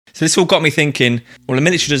So this all got me thinking, well, the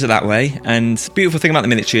military does it that way, and the beautiful thing about the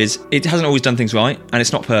military is it hasn't always done things right, and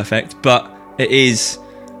it's not perfect, but it is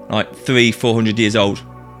like 300-400 years old.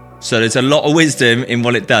 So there's a lot of wisdom in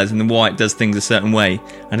what it does and why it does things a certain way.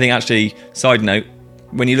 And I think actually, side note,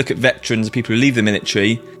 when you look at veterans, people who leave the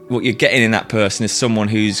military, what you're getting in that person is someone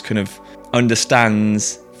who's kind of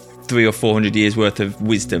understands 300 or 400 years worth of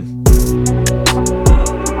wisdom.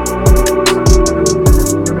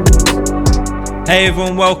 Hey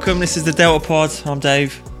everyone, welcome. This is the Delta Pod. I'm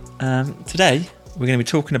Dave. Today, we're going to be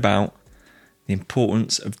talking about the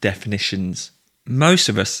importance of definitions. Most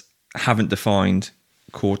of us haven't defined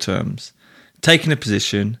core terms, taken a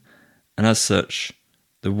position, and as such,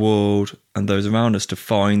 the world and those around us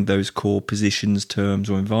define those core positions, terms,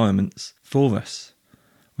 or environments for us.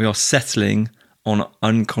 We are settling on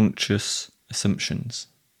unconscious assumptions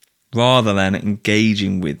rather than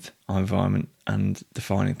engaging with our environment and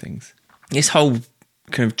defining things. This whole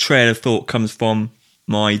kind of trail of thought comes from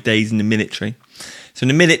my days in the military. So in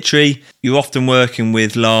the military, you're often working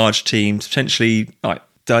with large teams, potentially like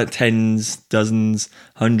tens, dozens,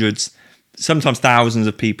 hundreds, sometimes thousands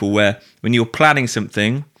of people, where when you're planning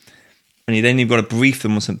something and you've got to brief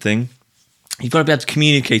them on something, you've got to be able to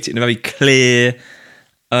communicate it in a very clear,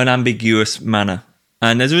 unambiguous manner.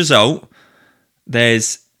 And as a result,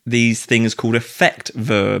 there's these things called effect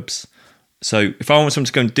verbs. So if I want someone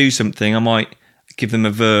to go and do something, I might give them a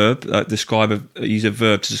verb, use a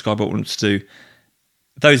verb to describe what I want to do.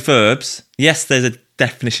 Those verbs, yes, there's a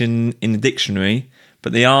definition in the dictionary,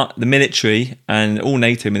 but the military and all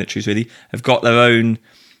NATO militaries really have got their own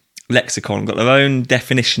lexicon, got their own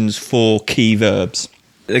definitions for key verbs.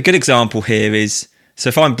 A good example here is, so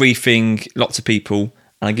if I'm briefing lots of people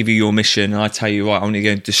and I give you your mission and I tell you, right, I'm going to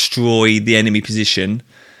go and destroy the enemy position,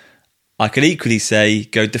 I could equally say,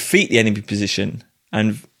 go defeat the enemy position.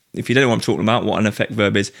 And if you don't know what I'm talking about, what an effect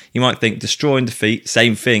verb is, you might think destroy and defeat,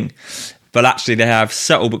 same thing. But actually they have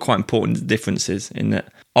subtle but quite important differences in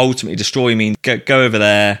that ultimately destroy means go over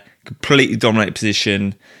there, completely dominate a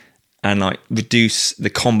position and like reduce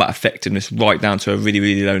the combat effectiveness right down to a really,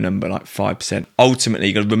 really low number, like 5%. Ultimately,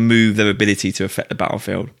 you've got to remove their ability to affect the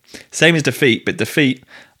battlefield. Same as defeat, but defeat,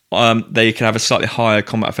 they can have a slightly higher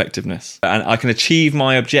combat effectiveness. And I can achieve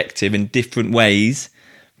my objective in different ways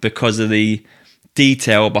because of the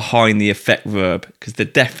detail behind the effect verb, because the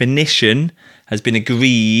definition has been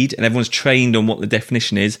agreed and everyone's trained on what the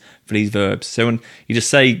definition is for these verbs. So when you just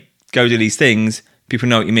say, go do these things, people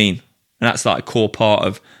know what you mean. And that's like a core part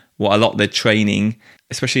of what a lot of their training,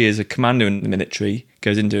 especially as a commander in the military,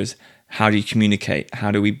 goes into is how do you communicate?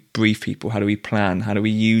 How do we brief people? How do we plan? How do we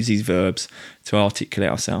use these verbs to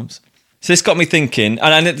articulate ourselves? So this got me thinking,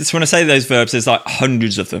 and when I say those verbs, there's like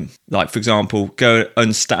hundreds of them. Like, for example, go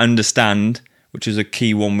understand, which is a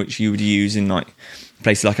key one which you would use in like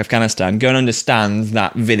places like Afghanistan. Go and understand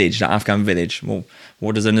that village, that Afghan village. Well,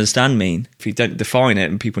 what does understand mean? If you don't define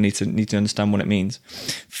it, and people need to understand what it means.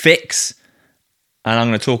 Fix, and I'm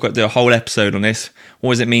going to do a whole episode on this.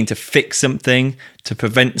 What does it mean to fix something, to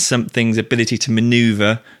prevent something's ability to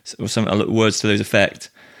maneuver, or some words to those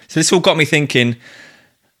effect? So this all got me thinking,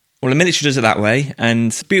 well, the military does it that way,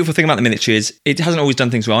 and the beautiful thing about the military is it hasn't always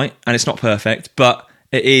done things right, and it's not perfect, but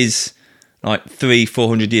it is like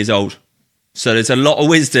 300-400 years old. So there's a lot of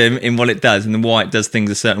wisdom in what it does and why it does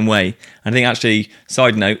things a certain way. I think actually,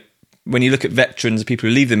 side note, when you look at veterans, people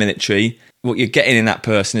who leave the military, what you're getting in that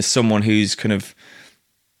person is someone who's kind of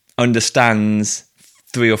understands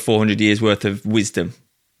 300 or 400 years worth of wisdom,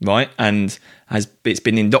 right? And it's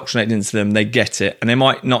been indoctrinated into them, they get it. And they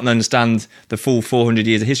might not understand the full 400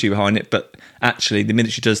 years of history behind it, but actually the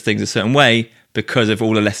military does things a certain way because of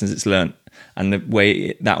all the lessons it's learnt and the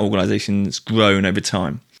way that organisation's grown over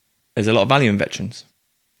time. There's a lot of value in veterans.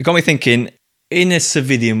 It got me thinking, in a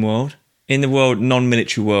civilian world, in the world,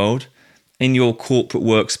 non-military world, in your corporate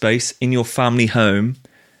workspace, in your family home,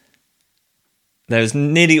 there's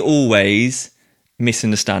nearly always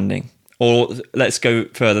misunderstanding. Or let's go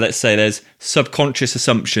further, let's say there's subconscious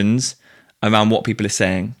assumptions around what people are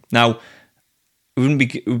saying. Now,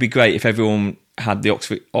 it would be great if everyone had the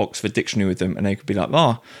Oxford Dictionary with them and they could be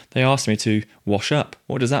like, they asked me to wash up.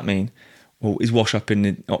 What does that mean? Well, is wash up in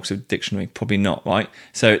the Oxford Dictionary? Probably not, right?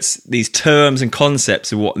 So it's these terms and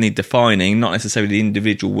concepts of what need defining, not necessarily the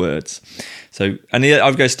individual words. So, and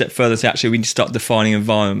I'd go a step further and say, actually, we need to start defining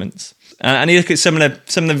environments. And you look at some of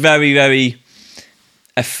the very, very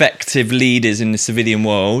effective leaders in the civilian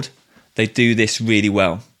world, they do this really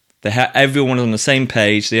well. Everyone is on the same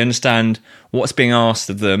page, they understand what's being asked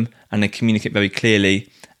of them, and they communicate very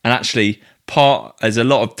clearly. And actually, there's a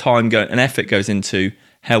lot of time and effort goes into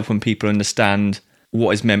helping people understand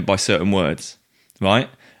what is meant by certain words, right?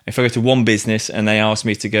 if I go to one business and they ask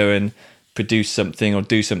me to go and produce something or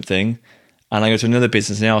do something, and I go to another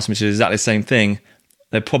business and they ask me to do exactly the same thing,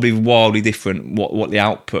 they're probably wildly different what the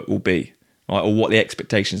output will be, right? Or what the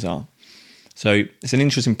expectations are. So it's an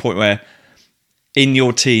interesting point where in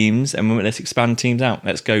your teams, and let's expand teams out.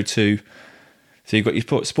 Let's go to, so you've got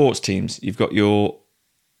your sports teams, you've got your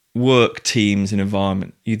work teams and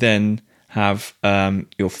environment. You then have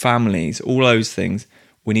your families, all those things.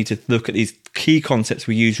 We need to look at these key concepts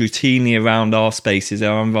we use routinely around our spaces,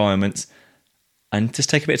 our environments, and just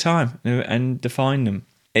take a bit of time and define them.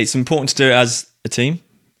 It's important to do it as a team.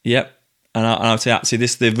 Yep. And I would say actually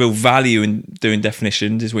the real value in doing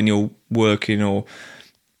definitions is when you're working or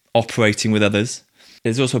operating with others.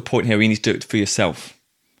 There's also a point here where you need to do it for yourself,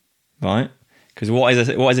 right? Because what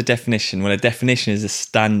is a definition? Well, a definition is a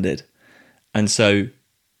standard. And so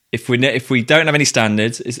if we don't have any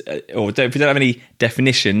standards, if we don't have any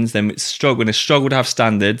definitions, then we're going to struggle to have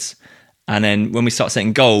standards. And then when we start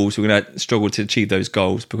setting goals, we're going to struggle to achieve those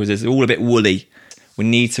goals because it's all a bit woolly. We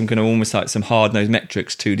need some kind of almost like some hard-nosed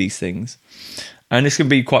metrics to these things. And this can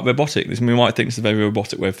be quite robotic. We might think it's a very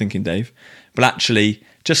robotic way of thinking, Dave. But actually,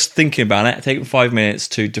 just thinking about it, take 5 minutes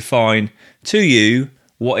to define to you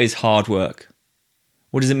what is hard work.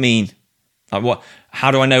 What does it mean? Like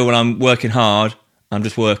how do I know when I'm working hard, I'm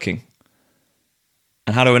just working?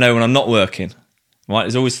 And how do I know when I'm not working? Right?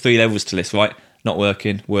 There's always 3 levels to this, right? Not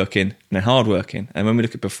working, working, and then hard working. And when we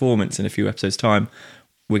look at performance in a few episodes' time,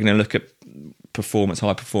 we're going to look at performance,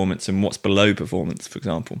 high performance, and what's below performance, for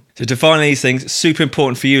example. So defining these things, super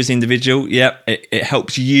important for you as an individual. Yeah, it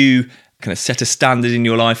helps you kind of set a standard in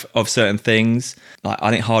your life of certain things. Like, I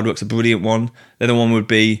think hard work's a brilliant one. The other one would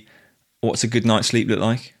be, what's a good night's sleep look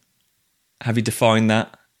like? Have you defined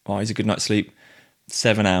that? Why is a good night's sleep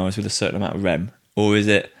 7 hours with a certain amount of REM? Or is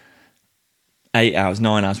it 8 hours,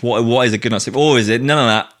 9 hours? What is a good night's sleep? Or is it none of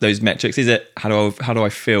that, those metrics? Is it how do I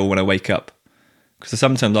feel when I wake up? Because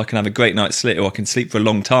sometimes I can have a great night's sleep, or I can sleep for a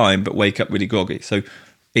long time but wake up really groggy. So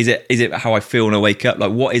is it how I feel when I wake up?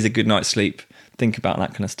 Like, what is a good night's sleep? Think about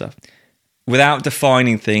that kind of stuff. Without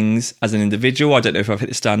defining things as an individual, I don't know if I've hit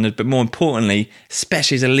the standard, but more importantly,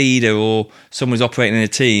 especially as a leader or someone who's operating in a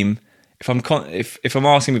team, if I'm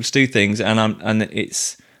asking people to do things and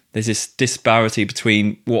there's this disparity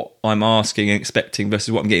between what I'm asking and expecting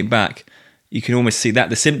versus what I'm getting back, you can almost see that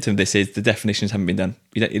the symptom of this is the definitions haven't been done.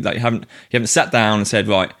 You haven't sat down and said,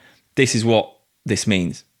 right, this is what this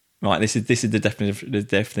means. Right, this is the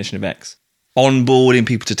definition of X. Onboarding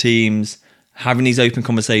people to teams, having these open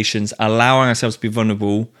conversations, allowing ourselves to be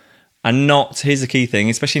vulnerable, and not, here's the key thing,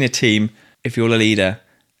 especially in a team, if you're a leader,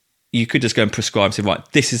 you could just go and prescribe and say, right,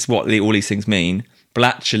 this is what all these things mean, but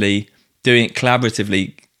actually doing it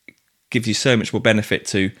collaboratively gives you so much more benefit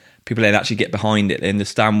to people that actually get behind it. They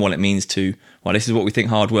understand what it means to, well, this is what we think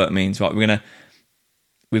hard work means, right?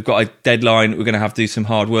 We've got a deadline. We're going to have to do some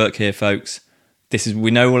hard work here, folks.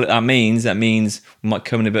 We know what that means. That means we might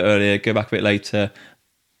come in a bit earlier, go back a bit later,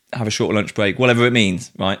 have a short lunch break, whatever it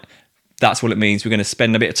means, right? That's what it means. We're going to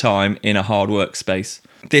spend a bit of time in a hard work space.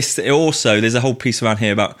 There's a whole piece around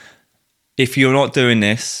here about if you're not doing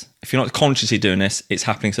this, if you're not consciously doing this, it's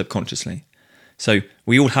happening subconsciously. So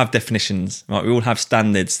we all have definitions, right? We all have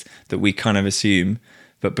standards that we kind of assume,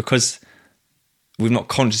 but because we've not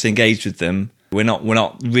consciously engaged with them, we're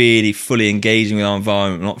not really fully engaging with our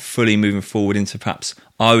environment, we're not fully moving forward into perhaps,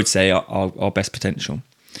 I would say, our best potential.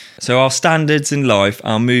 So our standards in life,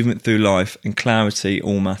 our movement through life, and clarity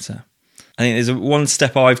all matter. I think there's one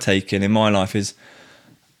step I've taken in my life is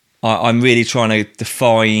I'm really trying to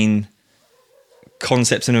define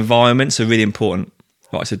concepts and environments are really important.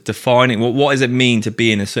 Right, so defining what does it mean to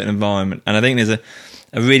be in a certain environment, and I think there's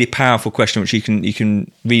a really powerful question which you can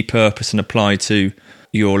repurpose and apply to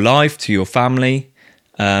your life, to your family,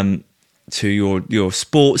 to your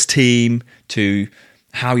sports team, to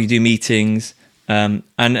how you do meetings, and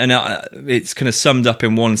it's kind of summed up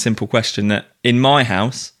in one simple question that in my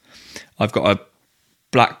house I've got a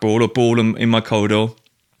blackboard or board in my corridor,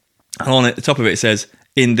 and on at the top of it says,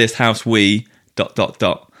 "In this house we ...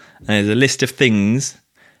 And there's a list of things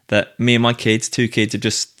that me and my kids, 2 kids, have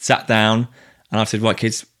just sat down and I've said, right,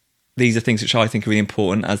 kids, these are things which I think are really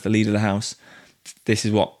important as the leader of the house. This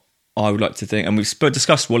is what I would like to think. And we've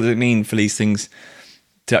discussed what does it mean for these things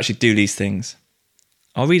to actually do these things.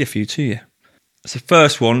 I'll read a few to you. So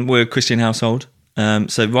first one, we're a Christian household.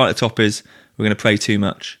 So right at the top is we're going to pray too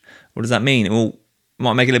much. What does that mean? It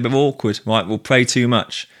might make it a little bit awkward, right? We'll pray too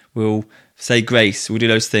much. We'll say grace. We'll do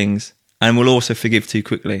those things. And we'll also forgive too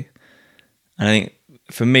quickly. And I think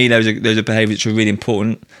for me, those are behaviours which are really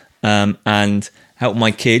important, and help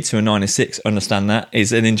my kids who are 9 and 6 understand that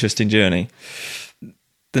is an interesting journey.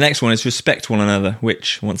 The next one is respect one another,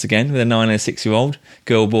 which, once again, with a 9 and a 6-year-old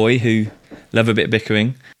girl, boy who love a bit of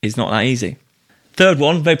bickering, is not that easy. Third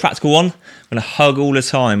one, very practical one, I'm going to hug all the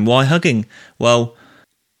time. Why hugging? Well,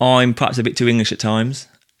 I'm perhaps a bit too English at times,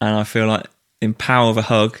 and I feel like the power of a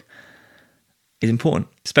hug is important,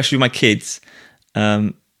 especially with my kids.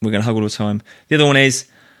 We're going to hug all the time. The other one is,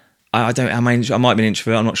 I might be an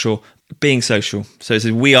introvert, I'm not sure, being social. So it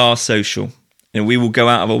says we are social. We will go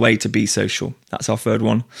out of our way to be social. That's our third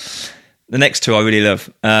one. The next two I really love.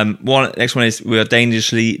 Next one is we are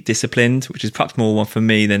dangerously disciplined, which is perhaps more one for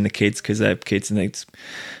me than the kids, because they're kids and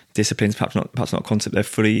discipline's perhaps not a concept they're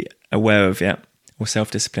fully aware of yet, or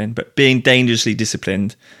self-discipline. But being dangerously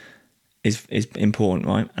disciplined is important,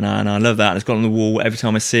 right? And I love that. It's got on the wall every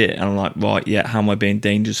time I see it, and I'm like, right, yeah, how am I being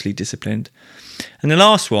dangerously disciplined? And the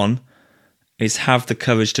last one is have the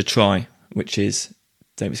courage to try, which is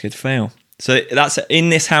don't be scared to fail. So that's in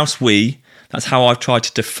this house that's how I've tried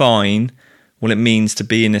to define what it means to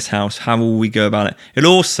be in this house. How will we go about it? It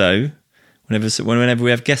also, whenever we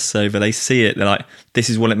have guests over, they see it. They're like, this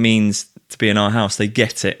is what it means to be in our house. They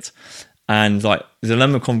get it. And like, there's a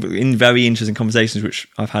number of very interesting conversations which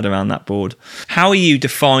I've had around that board. How are you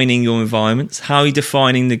defining your environments? How are you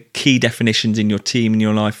defining the key definitions in your team, in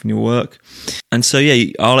your life, in your work? And so,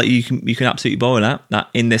 yeah, I'll let you can absolutely borrow that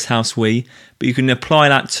in this house but you can apply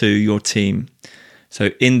that to your team.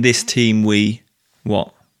 So in this team, we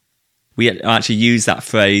actually use that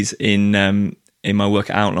phrase in my work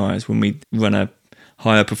at Outliers when we run a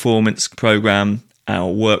higher performance program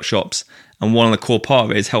or workshops. And one of the core part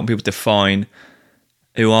of it is helping people define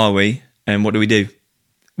who are we and what do we do?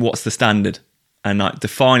 What's the standard? And like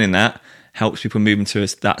defining that helps people move into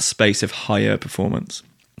that space of higher performance.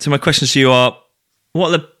 So my questions to you are, what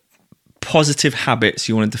are the positive habits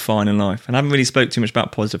you want to define in life? And I haven't really spoke too much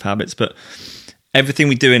about positive habits, but everything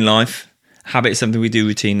we do in life, habit is something we do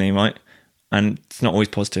routinely, right? And it's not always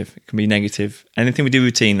positive. It can be negative. Anything we do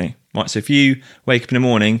routinely, right? So if you wake up in the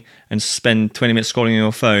morning and spend 20 minutes scrolling on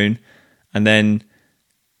your phone and then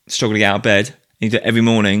struggle to get out of bed, and you do it every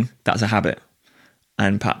morning, that's a habit.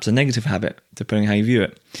 And perhaps a negative habit, depending on how you view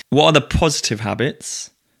it. What are the positive habits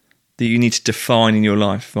that you need to define in your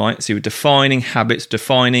life, right? So you're defining habits,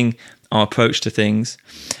 defining our approach to things.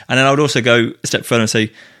 And then I would also go a step further and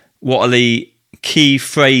say, what are the key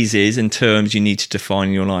phrases and terms you need to define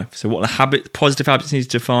in your life? So what are the positive habits you need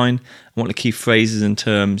to define, and what are the key phrases and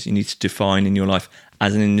terms you need to define in your life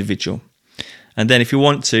as an individual? And then if you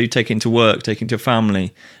want to, take it into work, take it into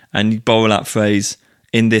family, and you borrow that phrase,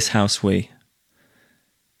 in this house we.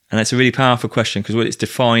 And that's a really powerful question, because it's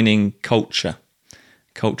defining culture.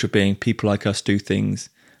 Culture being people like us do things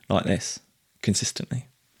like this consistently.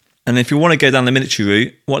 And if you want to go down the military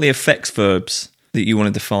route, what are the effects verbs that you want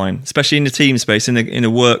to define, especially in the team space, in the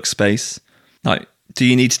workspace? Like, do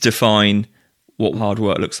you need to define what hard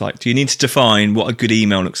work looks like? Do you need to define what a good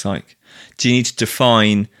email looks like? Do you need to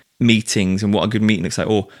define meetings and what a good meeting looks like?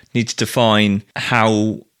 Or need to define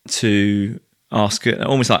how to ask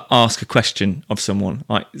a question of someone?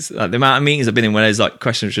 Like the amount of meetings I've been in where there's like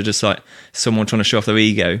questions which are just like someone trying to show off their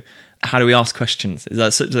ego. How do we ask questions? Is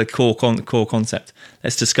that such a core concept?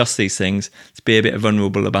 Let's discuss these things. Let's be a bit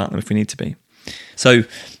vulnerable about them if we need to be. So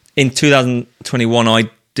in 2021, I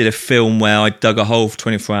did a film where I dug a hole for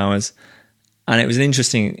 24 hours. And it was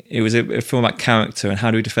a film about character and how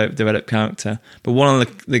do we develop character. But one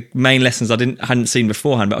of the main lessons I hadn't seen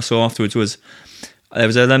beforehand, but I saw afterwards, was there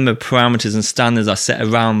was a number of parameters and standards I set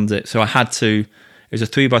around it. So it was a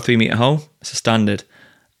 3x3 meter hole. It's a standard.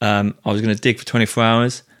 I was going to dig for 24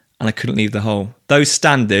 hours and I couldn't leave the hole. Those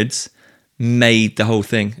standards made the whole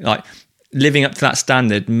thing. Like living up to that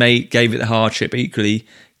standard gave it the hardship, but equally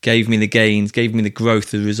gave me the gains, gave me the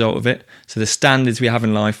growth as a result of it. So the standards we have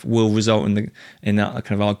in life will result in that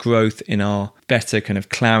kind of our growth, in our better kind of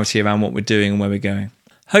clarity around what we're doing and where we're going.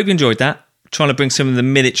 Hope you enjoyed that. Trying to bring some of the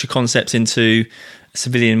military concepts into a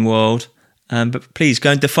civilian world. But please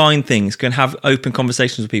go and define things. Go and have open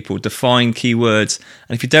conversations with people. Define keywords.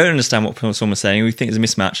 And if you don't understand what someone's saying, or you think there's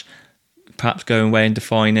a mismatch, perhaps go away and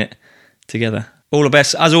define it together. All the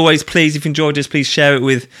best. As always, please, if you enjoyed this, please share it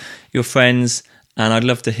with your friends. And I'd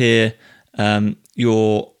love to hear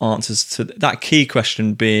your answers to that key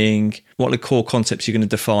question being, what are the core concepts you're going to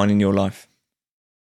define in your life?